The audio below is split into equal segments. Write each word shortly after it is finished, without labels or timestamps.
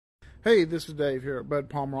Hey, this is Dave here at Bud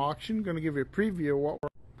Palmer Auction. Going to give you a preview of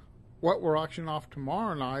what we're auctioning off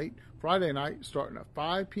tomorrow night, Friday night, starting at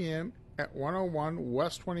 5 p.m. at 101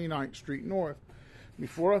 West 29th Street North.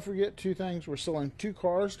 Before I forget, two things. We're selling two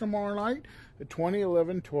cars tomorrow night, a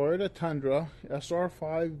 2011 Toyota Tundra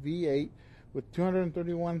SR5 V8 with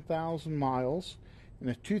 231,000 miles and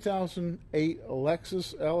a 2008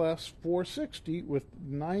 Lexus LS 460 with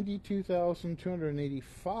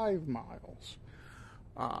 92,285 miles.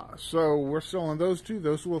 So we're selling those two.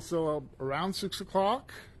 Those will sell around 6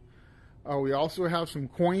 o'clock. We also have some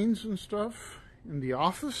coins and stuff in the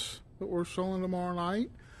office that we're selling tomorrow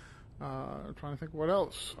night. I'm trying to think what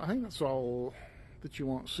else. I think that's all that you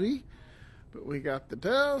won't see. But we got the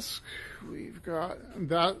desk. We've got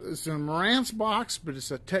that. It's in a Marantz box, but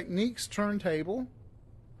it's a Techniques turntable.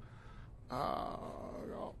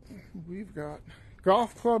 We've got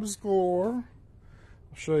golf clubs galore.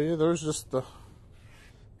 I'll show you. There's just the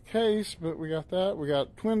case, but we got that. We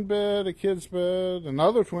got twin bed, a kid's bed,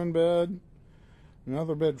 another twin bed,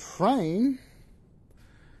 another bed frame,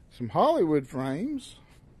 some Hollywood frames.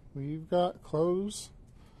 We've got clothes,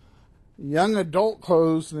 young adult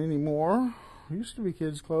clothes anymore. Used to be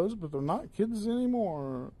kids clothes, but they're not kids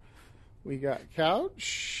anymore. We got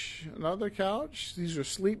couch, another couch. These are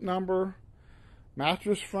Sleep Number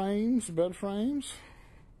mattress frames, bed frames.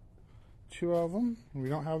 Two of them. We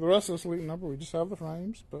don't have the rest of the Sleep Number. We just have the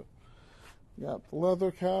frames. But we got the leather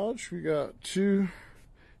couch. We got two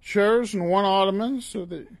chairs and one ottoman so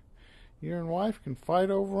that you and wife can fight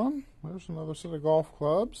over them. There's another set of golf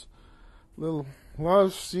clubs. Little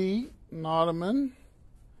love seat and ottoman.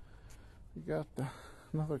 We got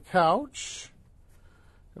another couch.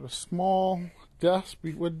 Got a small desk,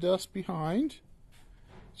 wood desk behind.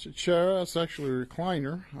 It's a chair. That's actually a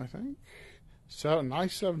recliner, I think. So a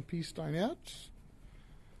nice 7-piece dinette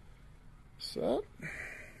set.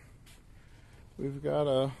 We've got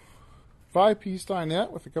a 5-piece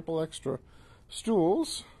dinette with a couple extra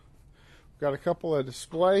stools. We've got a couple of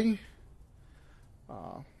display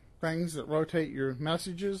things that rotate your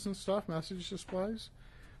messages and stuff, message displays.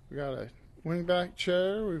 We've got a wingback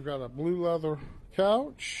chair. We've got a blue leather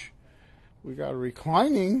couch. We've got a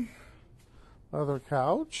reclining leather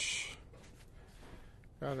couch.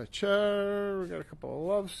 Got a chair, we got a couple of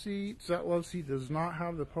love seats. That love seat does not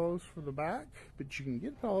have the pillows for the back, but you can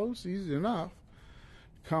get pillows, easy enough.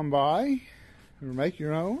 Come by or make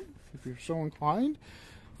your own if you're so inclined.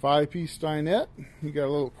 5-piece dinette. You got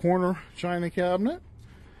a little corner china cabinet.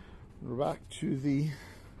 We're back to the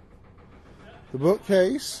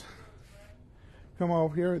bookcase. Come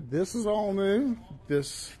over here. This is all new.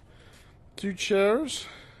 This 2 chairs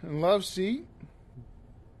and love seat.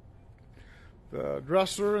 The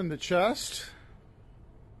dresser and the chest.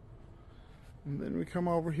 And then we come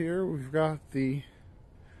over here, we've got the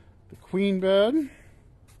queen bed.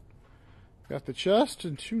 Got the chest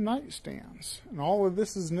and 2 nightstands. And all of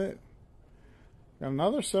this is new. Got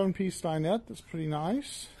another 7-piece dinette that's pretty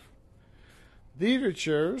nice. Theater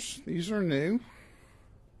chairs, these are new.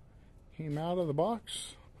 Came out of the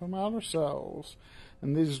box, put them out ourselves.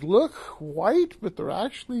 And these look white, but they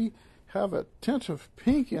actually have a tint of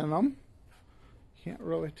pink in them. Can't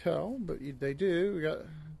really tell, but they do. We got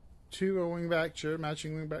 2 wingback chairs,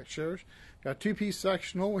 matching wingback chairs. Got 2-piece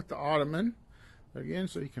sectional with the ottoman, again,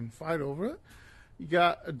 so you can fight over it. You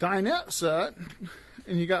got a dinette set,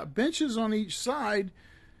 and you got benches on each side,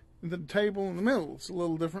 and the table in the middle. It's a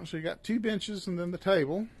little different, so you got 2 benches and then the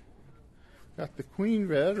table. Got the queen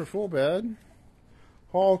bed or full bed,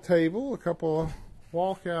 hall table, a couple of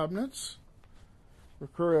wall cabinets, or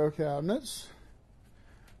curio cabinets.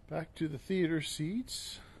 Back to the theater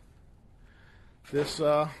seats. This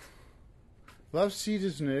love seat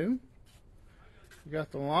is new. We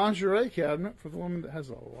got the lingerie cabinet for the woman that has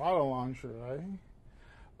a lot of lingerie.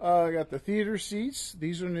 I got the theater seats.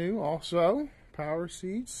 These are new also. Power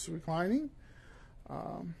seats, reclining.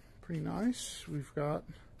 Pretty nice. We've got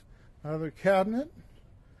another cabinet,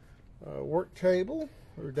 work table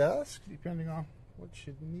or desk, depending on what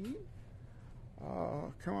you need.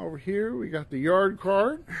 Come over here, we got the yard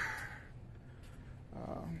cart,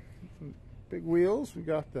 big wheels. We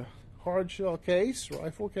got the hard shell case,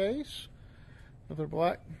 rifle case, another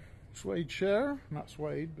black suede chair, not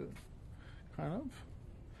suede, but kind of.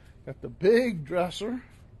 Got the big dresser,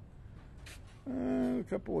 a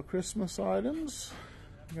couple of Christmas items.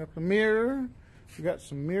 We got the mirror. We got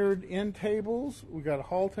some mirrored end tables. We got a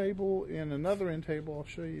hall table and another end table I'll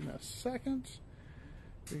show you in a second.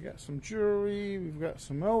 We got some jewelry. We've got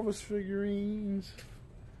some Elvis figurines.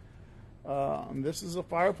 This is a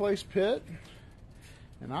fireplace pit,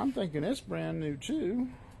 and I'm thinking it's brand new too.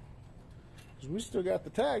 because we still got the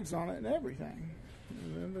tags on it and everything.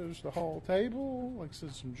 And then there's the hall table, like I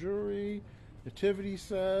said, some jewelry, nativity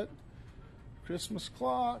set, Christmas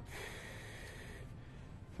clock,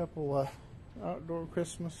 a couple of outdoor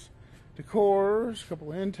Christmas decors, a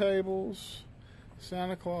couple of end tables,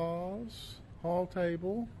 Santa Claus, hall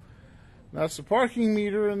table. That's the parking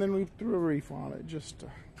meter, and then we threw a reef on it just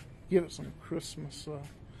to give it some Christmas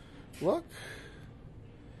look.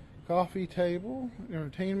 Coffee table,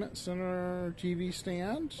 entertainment center, TV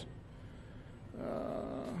stand.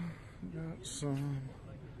 Got some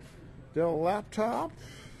Dell laptop,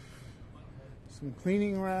 some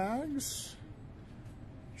cleaning rags,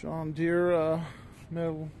 John Deere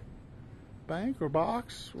metal bank or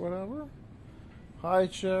box, whatever. High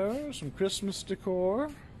chairs, some Christmas decor,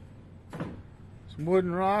 some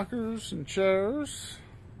wooden rockers and chairs.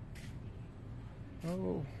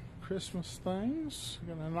 Oh, Christmas things.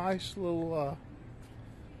 Got a nice little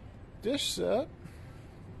dish set.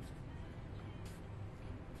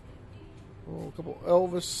 Oh, a couple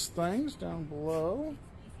Elvis things down below.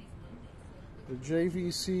 The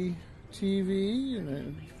JVC TV and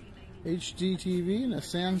an HD TV and a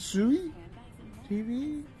Sansui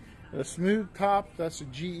TV. A smooth top, that's a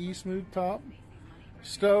GE smooth top.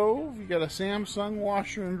 Stove, you got a Samsung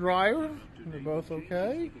washer and dryer. They're both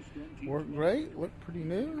okay. Work great, look pretty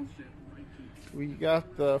new. We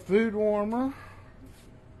got the food warmer.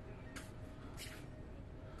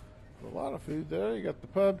 A lot of food there. You got the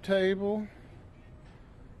pub table.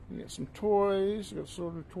 You got some toys. You got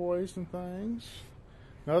assorted toys and things.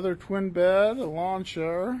 Another twin bed, a lawn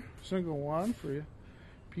chair, single one for you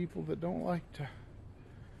people that don't like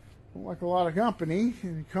a lot of company.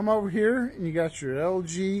 And you come over here and you got your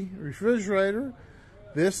LG refrigerator.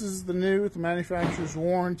 This is the new with the manufacturer's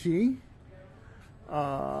warranty.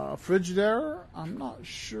 Frigidaire, I'm not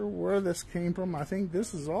sure where this came from. I think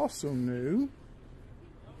this is also new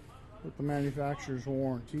with the manufacturer's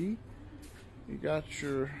warranty. You got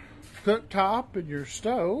your cooktop and your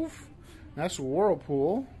stove. That's a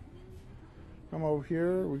Whirlpool. Come over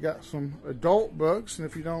here. We got some adult books, and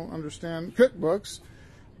if you don't understand cookbooks,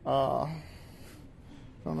 don't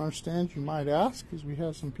understand, you might ask, because we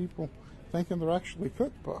have some people thinking they're actually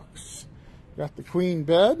cookbooks. Got the queen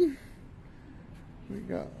bed. We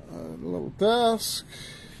got a little desk,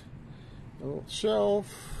 a little shelf,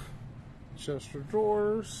 chest of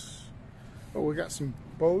drawers. Oh, we got some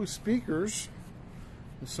Bose speakers,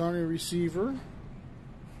 the Sony receiver,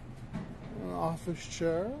 an office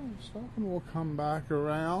chair and stuff, and we'll come back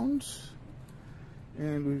around.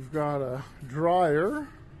 And we've got a dryer.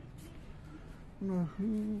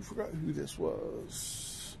 Forgot who this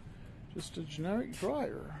was. Just a generic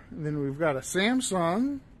dryer. And then we've got a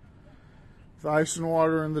Samsung with ice and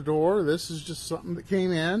water in the door. This is just something that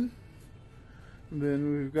came in. And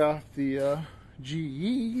then we've got the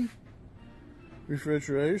GE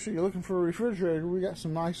refrigerator. So you're looking for a refrigerator, we got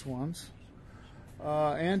some nice ones.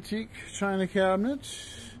 Antique china cabinet.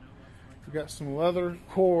 We got some leather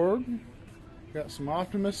cord. Got some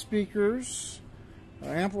Optimus speakers,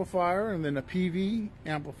 amplifier, and then a PV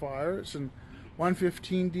amplifier. It's in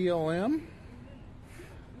 115 DLM.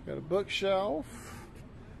 Got a bookshelf.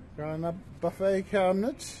 Got a buffet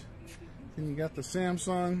cabinet. Then you got the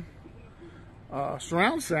Samsung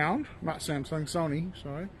surround sound. Not Samsung, Sony,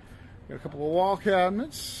 sorry. Got a couple of wall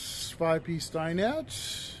cabinets, 5-piece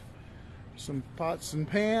dinette, some pots and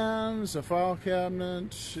pans, a file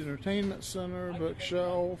cabinet, entertainment center,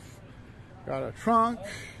 bookshelf. Got a trunk,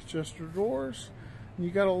 chest of drawers, and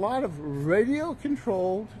you got a lot of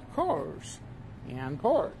radio-controlled cars and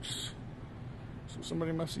parts. So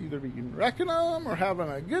somebody must either be wrecking them or having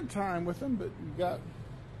a good time with them, but you got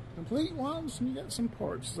complete ones and you got some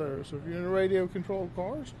parts there. So if you're into radio-controlled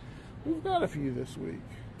cars, we've got a few this week.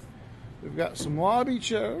 We've got some lobby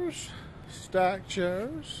chairs, stack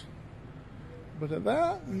chairs. But at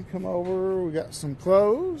that, you come over, we got some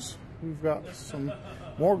clothes. We've got some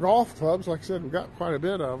more golf clubs. Like I said, we've got quite a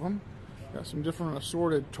bit of them. Got some different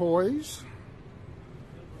assorted toys.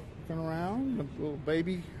 Looking around, a little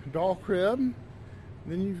baby doll crib. And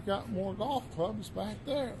then you've got more golf clubs back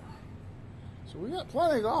there. So we got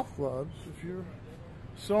plenty of golf clubs. If you're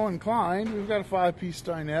so inclined, we've got a 5-piece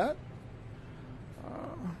dinette.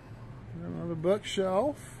 Another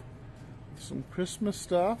bookshelf. Some Christmas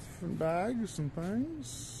stuff and bags and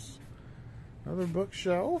things. Another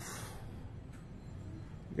bookshelf.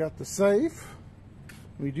 We got the safe.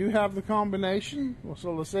 We do have the combination. We'll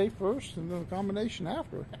sell the safe first and then the combination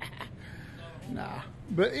after. Nah.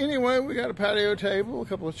 But anyway, we got a patio table, a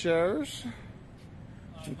couple of chairs,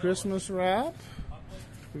 some Christmas wrap.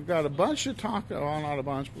 We've got a bunch of Tonka, well, not a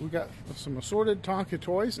bunch, but we've got some assorted Tonka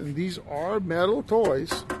toys, and these are metal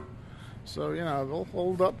toys. So, you know, they'll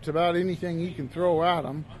hold up to about anything you can throw at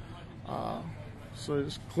them. So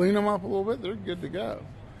just clean them up a little bit, they're good to go.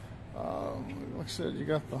 Like I said, you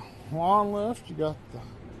got the lawn lift, you got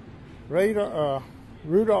the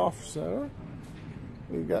Rudolph setter.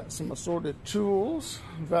 We've got some assorted tools,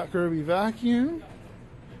 Kirby vacuum.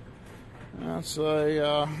 That's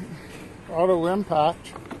a auto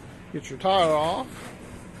impact. Get your tire off.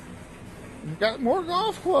 We've got more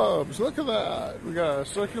golf clubs. Look at that. We got a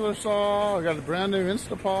circular saw. We got a brand new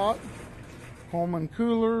Instapot. Coleman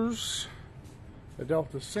coolers. A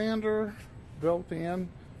Delta sander. Built-in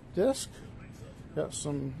disc. Got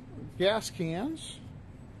some gas cans.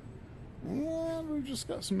 And we've just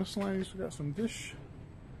got some miscellaneous. We've got some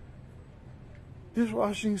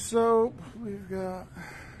dishwashing soap. We've got,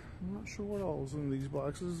 I'm not sure what all's in these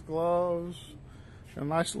boxes. Gloves. Got a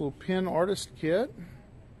nice little pin artist kit.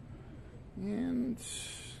 And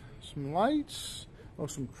some lights. Oh,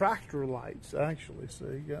 some tractor lights, actually. So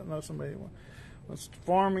you got somebody wants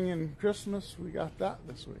farming and Christmas. We got that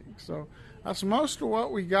this week. So that's most of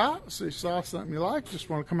what we got. So you saw something you like, just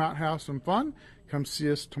want to come out and have some fun, come see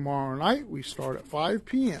us tomorrow night. We start at 5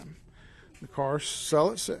 p.m. The cars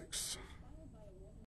sell at 6.